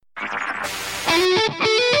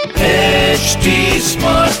HD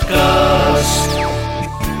Smartcast.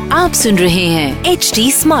 आप सुन रहे हैं HD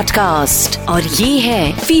Smartcast और ये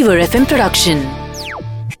है fever FM production.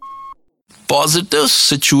 Positive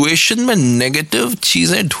situation में नेगेटिव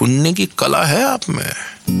चीजें ढूंढने की कला है आप में।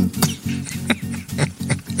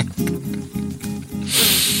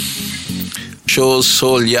 शो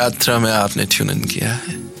सोल यात्रा में आपने ट्यून इन किया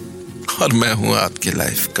है और मैं हूं आपके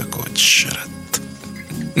लाइफ का कोच शरद।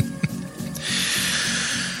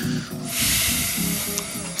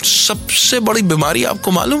 सबसे बड़ी बीमारी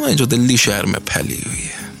आपको मालूम है जो दिल्ली शहर में फैली हुई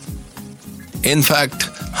है, इनफैक्ट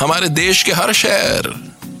हमारे देश के हर शहर,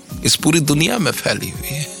 इस पूरी दुनिया में फैली हुई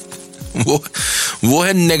है, वो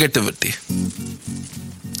है नेगेटिविटी।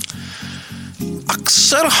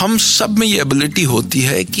 अक्सर हम सब में ये एबिलिटी होती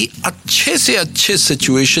है कि अच्छे से अच्छे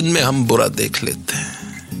सिचुएशन में हम बुरा देख लेते हैं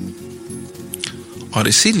और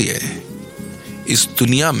इसीलिए इस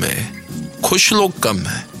दुनिया में खुश लोग कम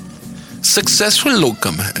हैं, सक्सेसफुल लोग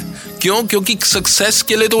कम हैं। क्यों? क्योंकि सक्सेस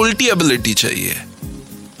के लिए तो उल्टी एबिलिटी चाहिए।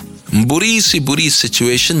 बुरी सी बुरी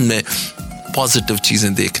सिचुएशन में पॉजिटिव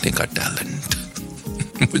चीजें देखने का टैलेंट।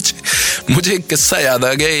 मुझे एक किस्सा याद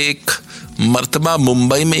आ गया। एक मर्तबा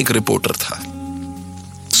मुंबई में एक रिपोर्टर था,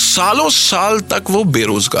 सालों साल तक वो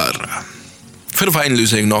बेरोजगार रहा, फिर फाइनली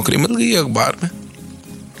उसे एक नौकरी मिल गई अखबार में।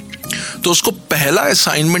 तो उसको पहला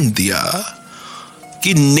असाइनमेंट दिया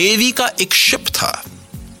कि नेवी का एक शिप था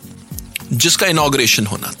जिसका इनॉग्रेशन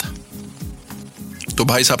होना था। तो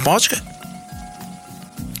भाई साहब पहुंच गए।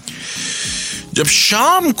 जब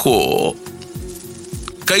शाम को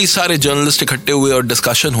कई सारे जर्नलिस्ट इकट्ठे हुए और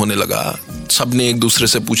डिस्कशन होने लगा, सबने एक दूसरे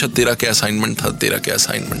से पूछा तेरा क्या असाइनमेंट था, तेरा क्या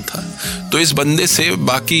असाइनमेंट था। तो इस बंदे से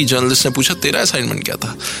बाकी जर्नलिस्ट ने पूछा तेरा असाइनमेंट क्या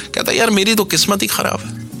था। कहता यार मेरी तो किस्मत ही खराब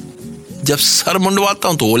है, जब सर मुंडवाता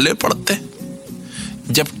हूं तो ओले पड़ते हैं,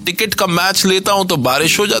 जब टिकट का मैच लेता हूं तो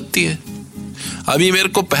बारिश हो जाती है। अभी मेरे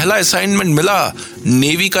को पहला असाइनमेंट मिला,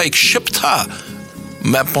 नेवी का एक शिप था,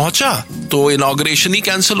 मैं पहुंचा तो इनॉग्रेशन ही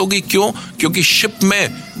कैंसिल हो गई। क्यों? क्योंकि शिप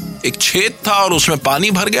में एक छेद था और उसमें पानी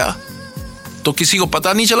भर गया, तो किसी को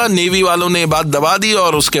पता नहीं चला। नेवी वालों ने बात दबा दी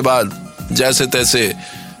और उसके बाद जैसे तैसे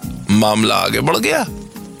मामला आगे बढ़ गया।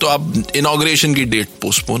 तो अब इनॉग्रेशन की डेट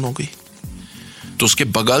पोस्टपोन हो गई। तो उसके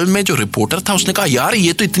बगल में जो रिपोर्टर था उसने कहा यार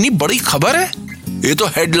ये तो इतनी बड़ी खबर है, ये तो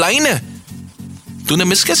हेडलाइन है, तूने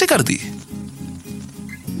मिस कैसे कर दी?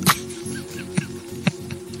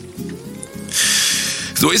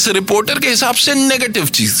 तो इस रिपोर्टर के हिसाब से नेगेटिव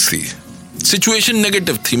चीज थी, सिचुएशन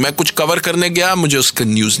नेगेटिव थी। मैं कुछ कवर करने गया, मुझे उसका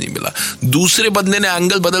न्यूज नहीं मिला। दूसरे बंदे ने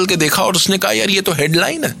एंगल बदल के देखा और उसने कहा यार ये तो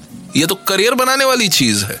हेडलाइन है, ये तो करियर बनाने वाली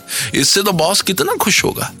चीज है, इससे तो बॉस कितना खुश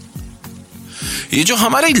होगा। ये जो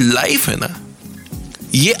हमारी लाइफ है ना,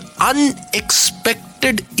 ये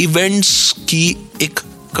अनएक्सपेक्टेड इवेंट्स की एक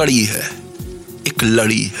कड़ी है, एक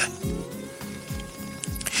लड़ी है।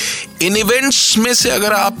 इन इवेंट्स में से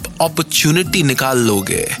अगर आप अपॉर्चुनिटी निकाल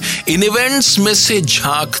लोगे, इन इवेंट्स में से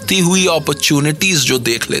झांकती हुई अपॉर्चुनिटीज जो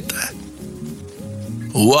देख लेता है,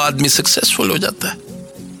 वो आदमी सक्सेसफुल हो जाता है।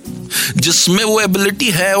 जिसमें वो एबिलिटी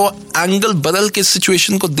है वो एंगल बदल के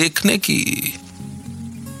सिचुएशन को देखने की,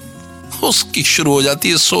 उसकी शुरू हो जाती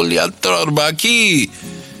है सोल यात्रा। और बाकी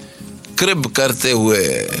क्रिब करते हुए,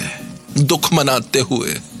 दुख मनाते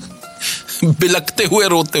हुए, बिलकते हुए,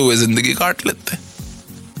 रोते हुए जिंदगी काट लेते हैं।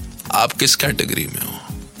 आप किस कैटेगरी में हो?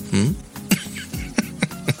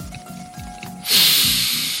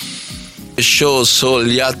 शो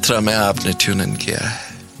सोल यात्रा में आपने ट्यून इन किया है।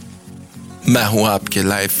 मैं हूं आपके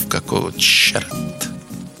लाइफ का कोच शरद।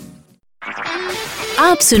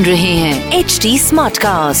 आप सुन रहे हैं HD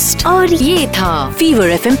Smartcast और ये था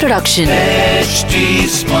fever FM production. HD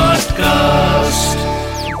Smartcast.